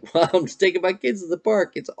done. Like, wow, I'm just taking my kids to the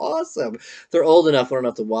park. It's awesome. They're old enough. I don't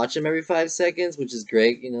have to watch them every 5 seconds, which is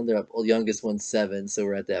great. Their youngest one's 7, so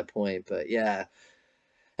we're at that point. But yeah.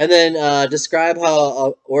 And then describe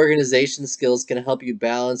how organization skills can help you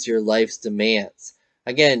balance your life's demands.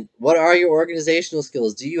 Again, what are your organizational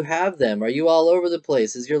skills? Do you have them? Are you all over the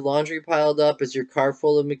place? Is your laundry piled up? Is your car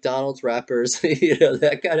full of McDonald's wrappers?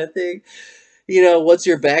 That kind of thing. What's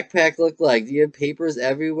your backpack look like? Do you have papers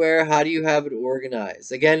everywhere? How do you have it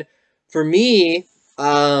organized? Again, for me,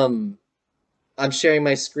 I'm sharing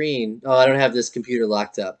my screen. Oh, I don't have this computer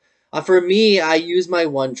locked up. For me, I use my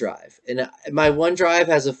OneDrive, and my OneDrive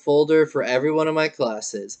has a folder for every one of my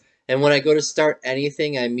classes. And when I go to start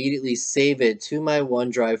anything, I immediately save it to my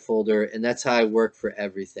OneDrive folder, and that's how I work for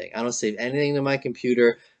everything. I don't save anything to my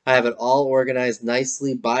computer. I have it all organized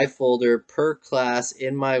nicely by folder per class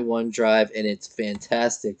in my OneDrive, and it's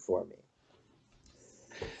fantastic for me.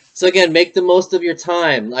 So again, make the most of your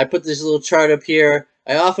time. I put this little chart up here.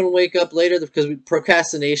 I often wake up later because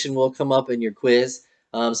procrastination will come up in your quiz.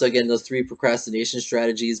 So again, those 3 procrastination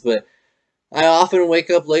strategies, but I often wake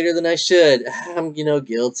up later than I should. I'm,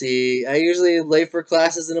 guilty. I usually late for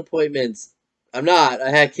classes and appointments. I'm not.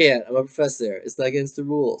 I can't. I'm a professor. It's not against the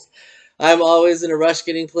rules. I'm always in a rush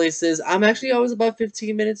getting places. I'm actually always about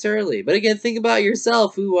 15 minutes early. But again, think about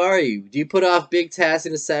yourself. Who are you? Do you put off big tasks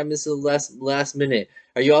and assignments to the last minute?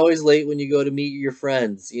 Are you always late when you go to meet your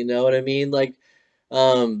friends? You know what I mean? Like,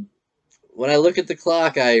 um, when I look at the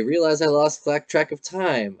clock, I realize I lost track of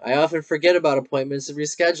time. I often forget about appointments and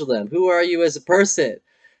reschedule them. Who are you as a person?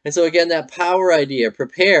 And so again, that power idea,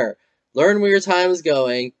 prepare, learn where your time is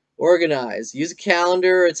going, organize, use a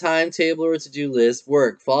calendar, a timetable, or a to-do list,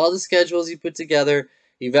 work, follow the schedules you put together,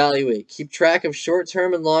 evaluate, keep track of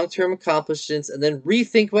short-term and long-term accomplishments, and then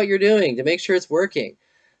rethink what you're doing to make sure it's working.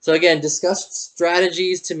 So again, discuss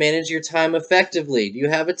strategies to manage your time effectively. Do you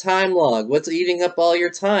have a time log? What's eating up all your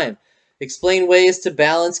time? Explain ways to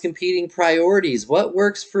balance competing priorities. What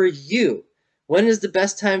works for you? When is the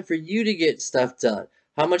best time for you to get stuff done?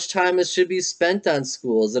 How much time should be spent on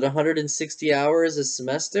school? Is it 160 hours a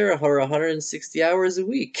semester or 160 hours a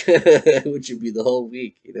week? Which would be the whole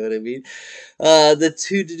week, you know what I mean? The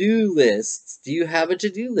to-do lists. Do you have a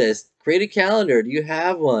to-do list? Create a calendar. Do you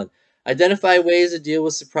have one? Identify ways to deal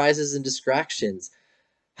with surprises and distractions.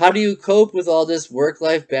 How do you cope with all this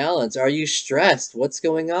work-life balance? Are you stressed? What's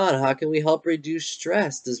going on? How can we help reduce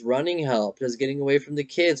stress? Does running help? Does getting away from the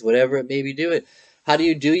kids, whatever it may be, do it? How do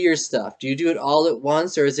you do your stuff? Do you do it all at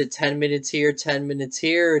once, or is it 10 minutes here, 10 minutes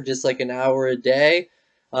here, or just like an hour a day?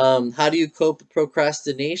 How do you cope with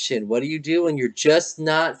procrastination? What do you do when you're just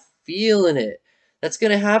not feeling it? That's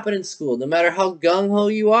going to happen in school. No matter how gung-ho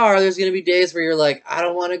you are, there's going to be days where you're like, I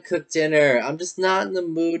don't want to cook dinner. I'm just not in the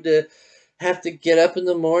mood to have to get up in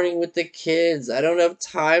the morning with the kids. I don't have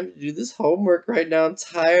time to do this homework right now. I'm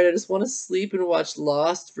tired. I just want to sleep and watch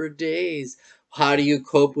Lost for days. How do you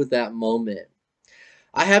cope with that moment?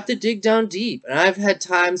 I have to dig down deep, and I've had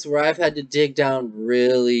times where I've had to dig down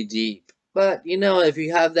really deep. But if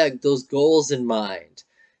you have those goals in mind,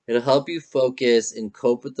 it'll help you focus and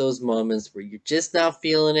cope with those moments where you're just not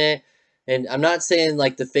feeling it. And I'm not saying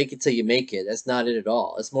like to fake it till you make it. That's not it at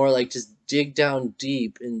all. It's more like just dig down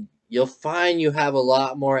deep, and you'll find you have a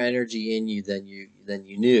lot more energy in you than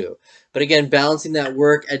you knew. But again, balancing that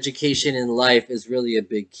work, education, and life is really a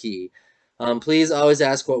big key. Please always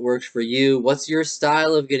ask what works for you. What's your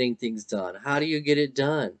style of getting things done? How do you get it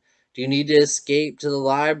done? Do you need to escape to the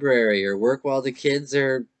library or work while the kids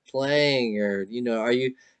are playing? Or, are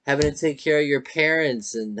you having to take care of your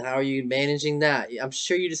parents, and how are you managing that? I'm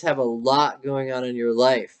sure you just have a lot going on in your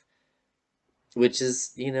life, which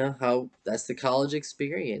is, how that's the college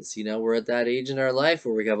experience. We're at that age in our life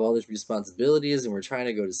where we have all these responsibilities and we're trying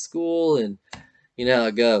to go to school, and you know how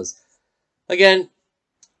it goes. Again,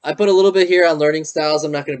 I put a little bit here on learning styles.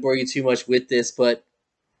 I'm not going to bore you too much with this, but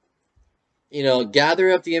gather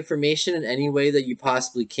up the information in any way that you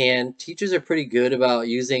possibly can. Teachers are pretty good about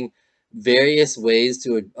using various ways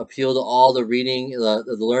to appeal to all the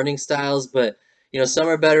the learning styles, but some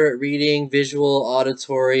are better at reading, visual,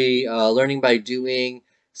 auditory, learning by doing.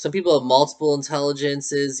 Some people have multiple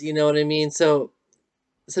intelligences, you know what I mean? So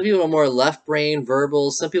some people are more left brain, verbal.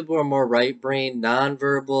 Some people are more right brain,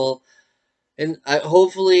 nonverbal. And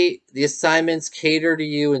hopefully the assignments cater to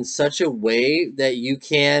you in such a way that you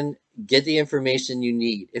can get the information you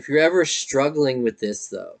need. If you're ever struggling with this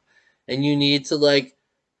though, and you need to like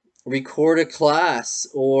record a class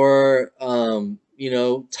or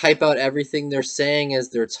type out everything they're saying as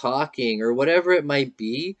they're talking or whatever it might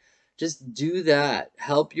be, just do that.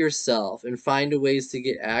 Help yourself and find ways to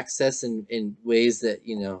get access in ways that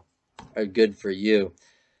are good for you.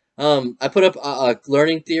 I put up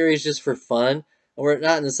learning theories just for fun. We're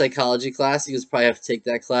not in the psychology class. You guys probably have to take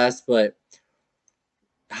that class, but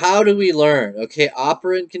how do we learn? Okay,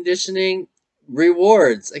 operant conditioning,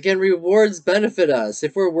 rewards. Again, rewards benefit us.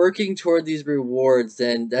 If we're working toward these rewards,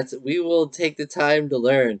 then we will take the time to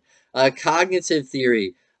learn. Cognitive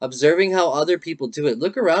theory, observing how other people do it.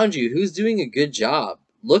 Look around you. Who's doing a good job?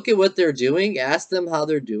 Look at what they're doing, ask them how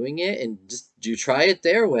they're doing it, and just do try it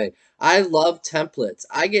their way. I love templates.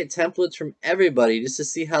 I get templates from everybody just to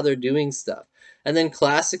see how they're doing stuff. And then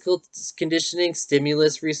classical conditioning,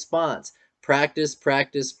 stimulus response. Practice,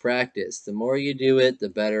 practice, practice. The more you do it, the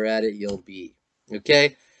better at it you'll be.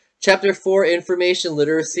 Okay? Chapter 4, Information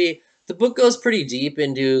Literacy. The book goes pretty deep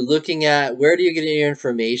into looking at where do you get your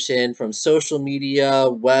information from social media,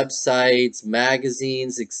 websites,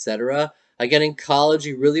 magazines, etc. Again, in college,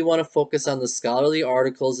 you really want to focus on the scholarly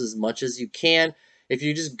articles as much as you can. If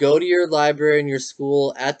you just go to your library in your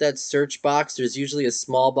school, at that search box, there's usually a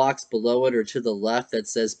small box below it or to the left that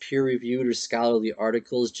says peer-reviewed or scholarly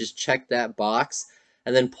articles. Just check that box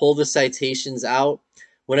and then pull the citations out.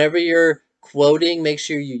 Whenever you're quoting, make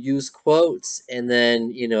sure you use quotes, and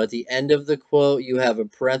then, at the end of the quote, you have a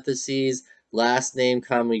parentheses, last name,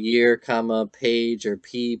 comma, year, comma, page, or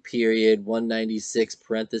P period, 196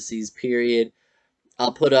 parentheses, period.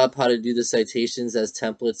 I'll put up how to do the citations as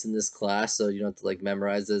templates in this class, so you don't have to like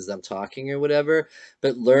memorize as I'm talking or whatever,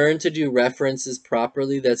 but learn to do references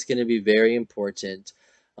properly. That's going to be very important.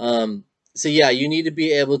 So yeah, you need to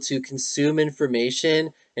be able to consume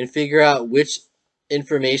information and figure out which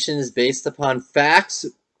information is based upon facts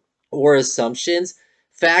or assumptions.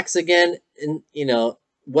 Facts, again, and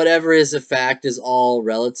whatever is a fact is all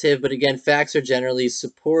relative, but again, facts are generally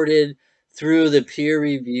supported through the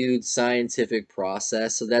peer-reviewed scientific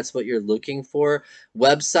process, so that's what you're looking for.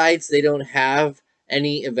 Websites, they don't have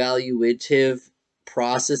any evaluative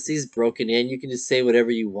processes broken in. You can just say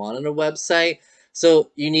whatever you want on a website.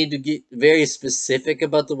 So you need to get very specific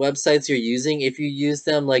about the websites you're using. If you use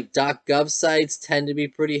them, like .gov sites tend to be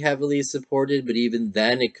pretty heavily supported, but even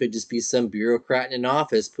then it could just be some bureaucrat in an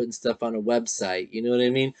office putting stuff on a website. You know what I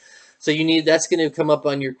mean? So that's going to come up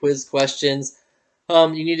on your quiz questions.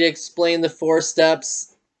 You need to explain the 4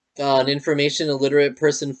 steps an information illiterate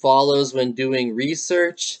person follows when doing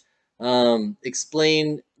research.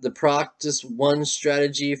 Explain the practice 1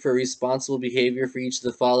 strategy for responsible behavior for each of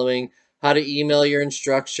the following: how to email your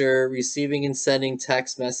instructor, receiving and sending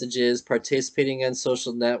text messages, participating on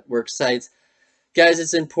social network sites. Guys,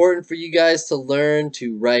 it's important for you guys to learn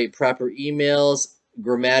to write proper emails,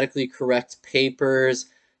 grammatically correct papers,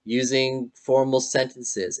 using formal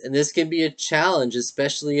sentences. And this can be a challenge,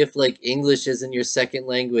 especially if like English isn't your second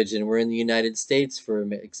language and we're in the United States,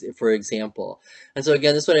 for example. And so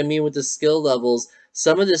again, that's what I mean with the skill levels.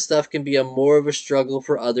 Some of this stuff can be more of a struggle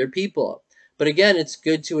for other people. But again, it's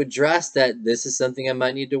good to address that this is something I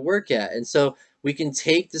might need to work at. And so we can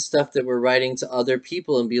take the stuff that we're writing to other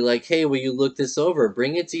people and be like, hey, will you look this over?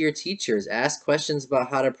 Bring it to your teachers. Ask questions about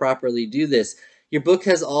how to properly do this. Your book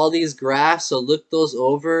has all these graphs, so look those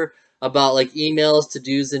over about like emails, to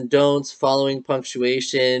do's and don'ts, following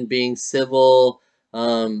punctuation, being civil,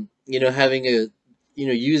 having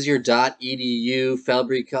use your .edu,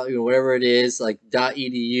 Fabric, whatever it is, like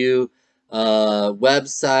 .edu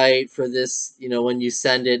website for this, when you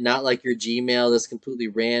send it, not like your Gmail that's completely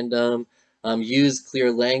random. Use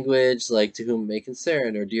clear language, like to whom it may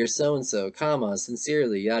concern, or dear so-and-so, comma,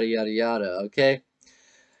 sincerely, yada, yada, yada, okay?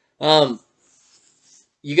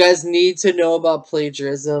 You guys need to know about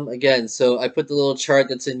plagiarism. Again, so I put the little chart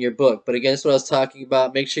that's in your book, but again, that's what I was talking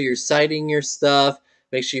about. Make sure you're citing your stuff.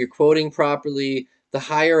 Make sure you're quoting properly. The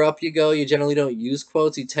higher up you go, you generally don't use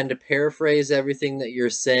quotes. You tend to paraphrase everything that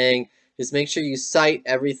you're saying. Just make sure you cite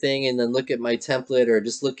everything and then look at my template, or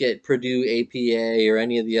just look at Purdue APA or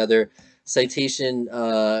any of the other citation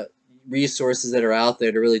resources that are out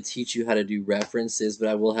there to really teach you how to do references, but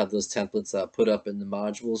I will have those templates put up in the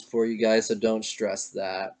modules for you guys, so don't stress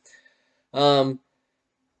that.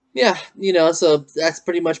 Yeah, so that's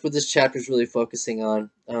pretty much what this chapter is really focusing on.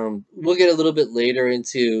 We'll get a little bit later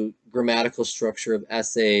into grammatical structure of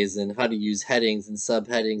essays and how to use headings and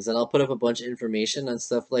subheadings, and I'll put up a bunch of information on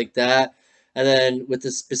stuff like that. And then with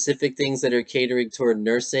the specific things that are catering toward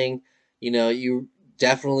nursing, you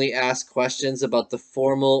definitely ask questions about the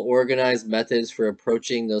formal, organized methods for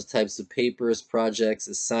approaching those types of papers, projects,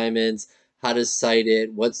 assignments, how to cite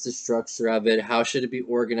it, what's the structure of it, how should it be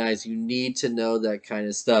organized. You need to know that kind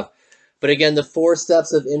of stuff. But again, the 4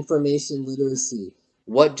 steps of information literacy.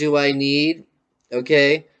 What do I need?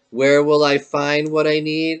 Okay. Where will I find what I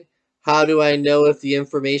need? How do I know if the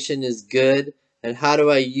information is good? And how do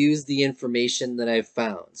I use the information that I've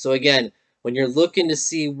found? So again, when you're looking to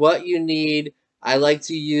see what you need, I like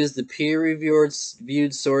to use the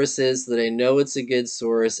peer-reviewed sources so that I know it's a good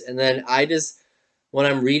source. And then when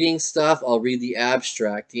I'm reading stuff, I'll read the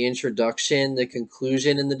abstract, the introduction, the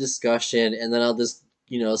conclusion, and the discussion, and then I'll just,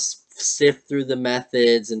 sift through the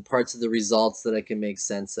methods and parts of the results that I can make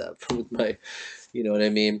sense of with my, you know what I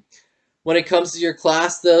mean? When it comes to your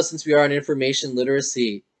class, though, since we are on information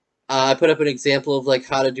literacy, I put up an example of like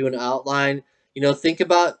how to do an outline. Think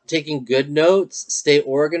about taking good notes, stay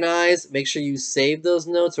organized, make sure you save those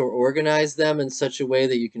notes or organize them in such a way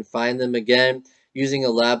that you can find them again using a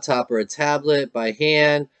laptop or a tablet by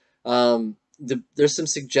hand. There's some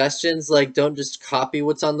suggestions like don't just copy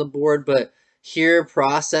what's on the board, but hear,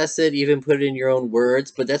 process it, even put it in your own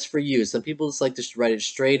words. But that's for you. Some people just like to write it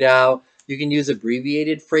straight out. You can use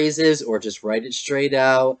abbreviated phrases or just write it straight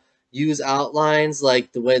out. Use outlines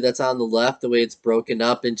like the way that's on the left, the way it's broken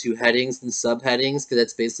up into headings and subheadings, because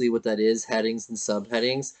that's basically what that is, headings and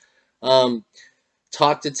subheadings.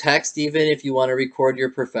 Talk to text even if you want to record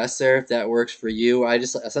your professor, if that works for you.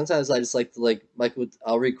 Sometimes I just like to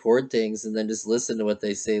I'll record things and then just listen to what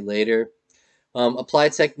they say later. Apply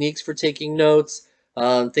techniques for taking notes.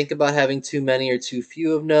 Think about having too many or too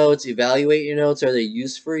few of notes. Evaluate your notes. Are they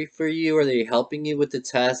useful for you? Are they helping you with the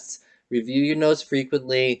tests? Review your notes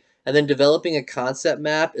frequently. And then developing a concept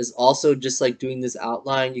map is also just like doing this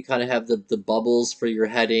outline. You kind of have the bubbles for your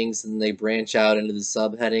headings and they branch out into the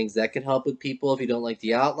subheadings. That can help with people if you don't like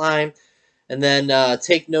the outline. And then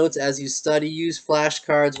take notes as you study. Use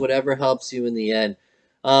flashcards, whatever helps you in the end.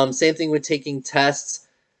 Same thing with taking tests.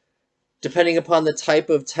 Depending upon the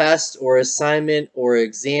type of test or assignment or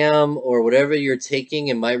exam or whatever you're taking,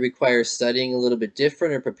 it might require studying a little bit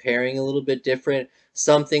different or preparing a little bit different.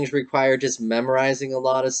 Some things require just memorizing a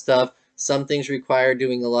lot of stuff. Some things require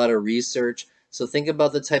doing a lot of research. So think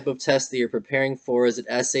about the type of test that you're preparing for. Is it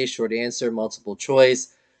essay, short answer, multiple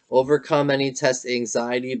choice? Overcome any test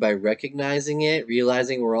anxiety by recognizing it,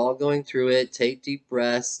 realizing we're all going through it. Take deep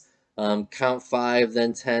breaths. Count 5,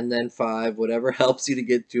 then 10, then 5, whatever helps you to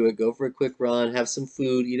get through it. Go for a quick run, have some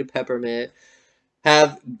food, eat a peppermint.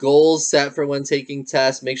 Have goals set for when taking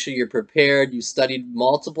tests. Make sure you're prepared. You studied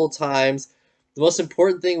multiple times. The most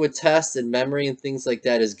important thing with tests and memory and things like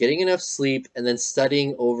that is getting enough sleep and then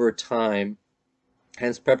studying over time.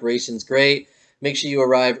 Hence, preparation's great. Make sure you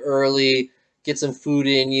arrive early, get some food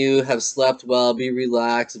in you, have slept well, be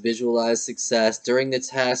relaxed, visualize success. During the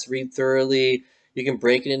test, read thoroughly. You can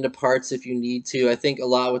break it into parts if you need to. I think a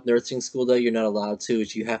lot with nursing school, though, you're not allowed to.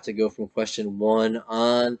 You have to go from question 1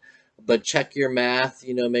 on. But check your math,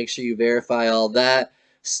 make sure you verify all that.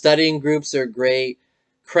 Studying groups are great.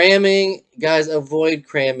 Cramming, guys, avoid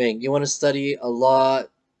cramming. You want to study a lot.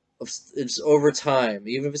 It's over time,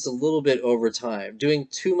 even if it's a little bit over time. Doing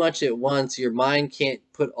too much at once, your mind can't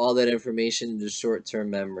put all that information into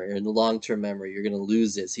short-term memory or in the long-term memory. You're going to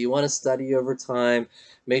lose it. So you want to study over time.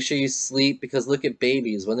 Make sure you sleep, because look at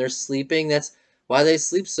babies. When they're sleeping, that's why they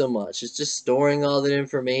sleep so much. It's just storing all that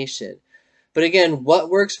information. But again,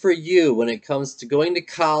 what works for you when it comes to going to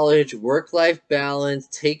college, work-life balance,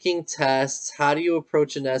 taking tests? How do you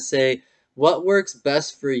approach an essay? What works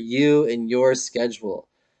best for you and your schedule?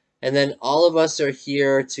 And then all of us are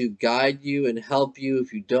here to guide you and help you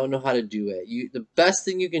if you don't know how to do it. The best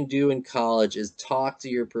thing you can do in college is talk to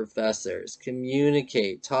your professors,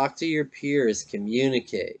 communicate, talk to your peers,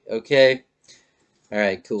 communicate, okay? All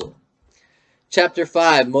right, cool. Chapter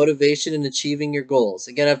 5, Motivation and Achieving Your Goals.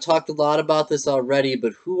 Again, I've talked a lot about this already,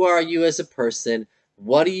 but who are you as a person?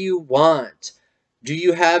 What do you want? Do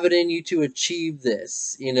you have it in you to achieve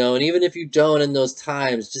this? And even if you don't in those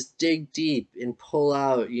times, just dig deep and pull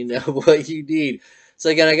out, what you need.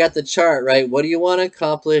 So again, I got the chart, right? What do you want to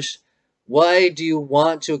accomplish? Why do you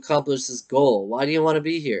want to accomplish this goal? Why do you want to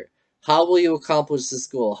be here? How will you accomplish this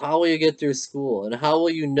goal? How will you get through school? And how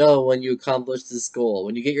will you know when you accomplish this goal?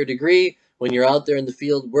 When you get your degree, when you're out there in the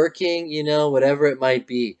field working, whatever it might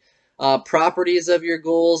be. Properties of your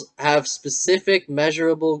goals: have specific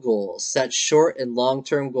measurable goals. Set short and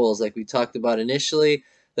long-term goals like we talked about initially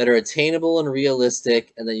that are attainable and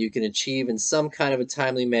realistic and that you can achieve in some kind of a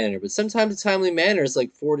timely manner. But sometimes a timely manner is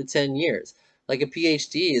like 4 to 10 years. Like a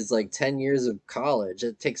PhD is like 10 years of college.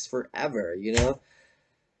 It takes forever,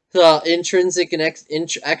 Intrinsic and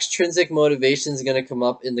extrinsic motivation is going to come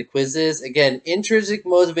up in the quizzes. Again, intrinsic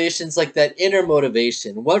motivation is like that inner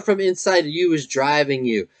motivation. What from inside of you is driving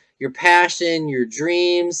you? Your passion, your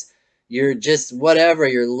dreams, your just whatever,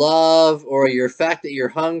 your love, or your fact that you're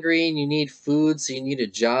hungry and you need food, so you need a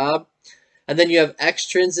job. And then you have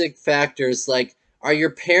extrinsic factors like, are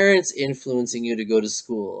your parents influencing you to go to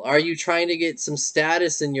school? Are you trying to get some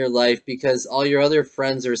status in your life because all your other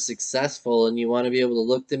friends are successful and you want to be able to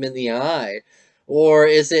look them in the eye? Or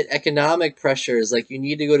is it economic pressures, like you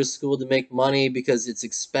need to go to school to make money because it's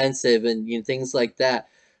expensive and things like that?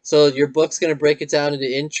 So your book's going to break it down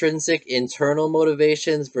into intrinsic, internal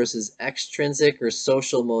motivations versus extrinsic or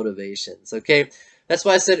social motivations, okay? That's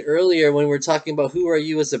why I said earlier when we're talking about who are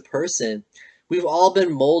you as a person, we've all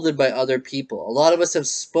been molded by other people. A lot of us have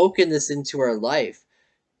spoken this into our life.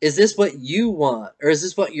 Is this what you want, or is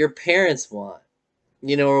this what your parents want?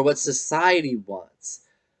 Or what society wants?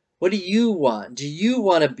 What do you want? Do you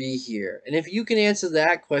want to be here? And if you can answer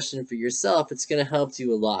that question for yourself, it's going to help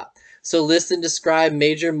you a lot. So list and describe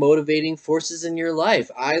major motivating forces in your life.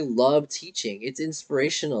 I love teaching. It's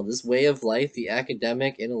inspirational. This way of life, the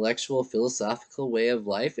academic, intellectual, philosophical way of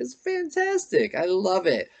life is fantastic. I love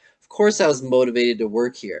it. Of course I was motivated to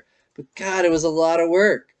work here. But God, it was a lot of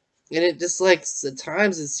work. And it just like at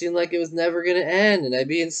times it seemed like it was never going to end and I'd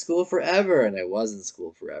be in school forever, and I was in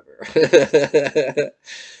school forever.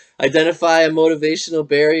 Identify a motivational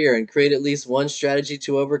barrier and create at least one strategy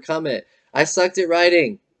to overcome it. I sucked at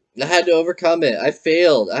writing. I had to overcome it. I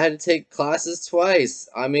failed. I had to take classes twice.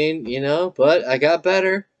 I mean, but I got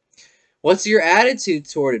better. What's your attitude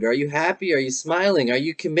toward it? Are you happy? Are you smiling? Are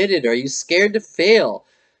you committed? Are you scared to fail?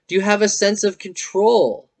 Do you have a sense of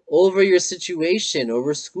control over your situation,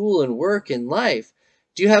 over school and work and life?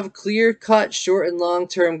 Do you have clear-cut short and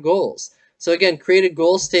long-term goals? So again, create a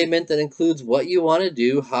goal statement that includes what you want to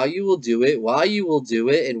do, how you will do it, why you will do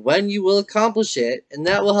it, and when you will accomplish it, and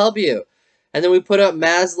that will help you. And then we put up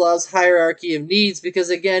Maslow's hierarchy of needs because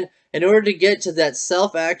again, in order to get to that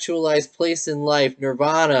self-actualized place in life,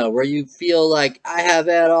 nirvana, where you feel like, I have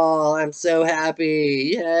it all, I'm so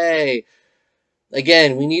happy, yay.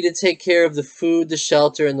 Again, we need to take care of the food, the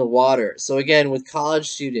shelter, and the water. So again, with college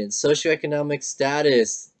students, socioeconomic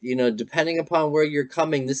status, depending upon where you're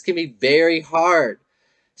coming, this can be very hard.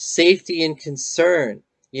 Safety and concern.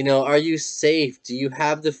 Are you safe? Do you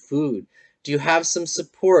have the food? Do you have some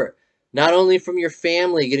support? Not only from your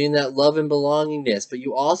family, getting that love and belongingness, but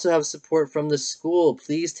you also have support from the school.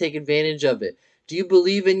 Please take advantage of it. Do you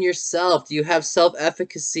believe in yourself? Do you have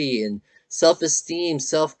self-efficacy and self-esteem,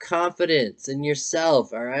 self-confidence in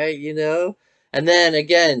yourself? All right, And then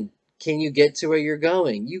again, can you get to where you're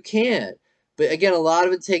going? You can. But again, a lot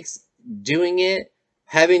of it takes doing it,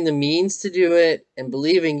 having the means to do it, and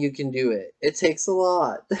believing you can do it. It takes a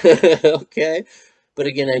lot. Okay? But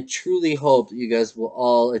again, I truly hope that you guys will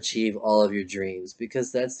all achieve all of your dreams because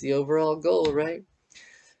that's the overall goal, right?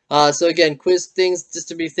 So again, quiz things just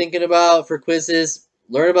to be thinking about for quizzes.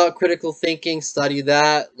 Learn about critical thinking, study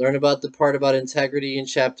that. Learn about the part about integrity in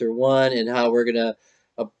chapter 1 and how we're going to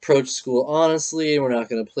approach school honestly. We're not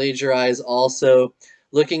going to plagiarize. Also,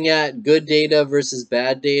 looking at good data versus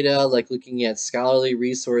bad data, like looking at scholarly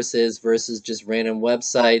resources versus just random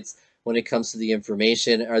websites when it comes to the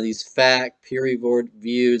information. Are these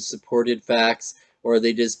peer-reviewed, supported facts, or are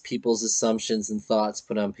they just people's assumptions and thoughts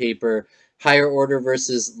put on paper? Higher order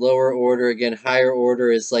versus lower order. Again, higher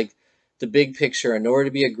order is like the big picture. In order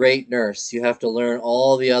to be a great nurse, you have to learn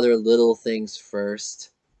all the other little things first.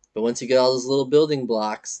 But once you get all those little building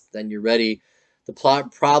blocks, then you're ready. The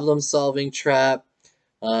problem-solving trap.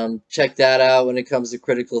 Check that out when it comes to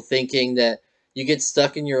critical thinking, that you get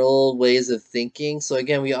stuck in your old ways of thinking. So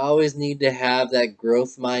again, we always need to have that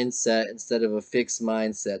growth mindset instead of a fixed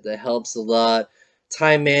mindset. That helps a lot.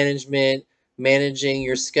 Time management, managing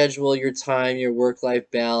your schedule, your time, your work-life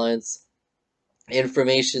balance,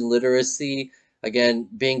 information literacy, again,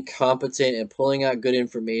 being competent and pulling out good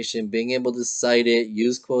information, being able to cite it,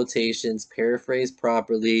 use quotations, paraphrase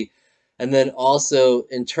properly, and then also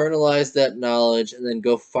internalize that knowledge and then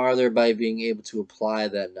go farther by being able to apply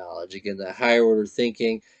that knowledge. Again, that higher order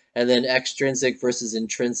thinking, and then extrinsic versus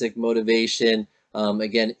intrinsic motivation.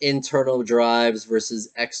 Again, internal drives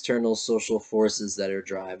versus external social forces that are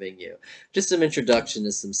driving you. Just some introduction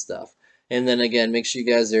to some stuff. And then again, make sure you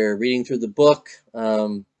guys are reading through the book.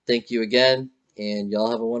 Thank you again, and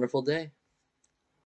y'all have a wonderful day.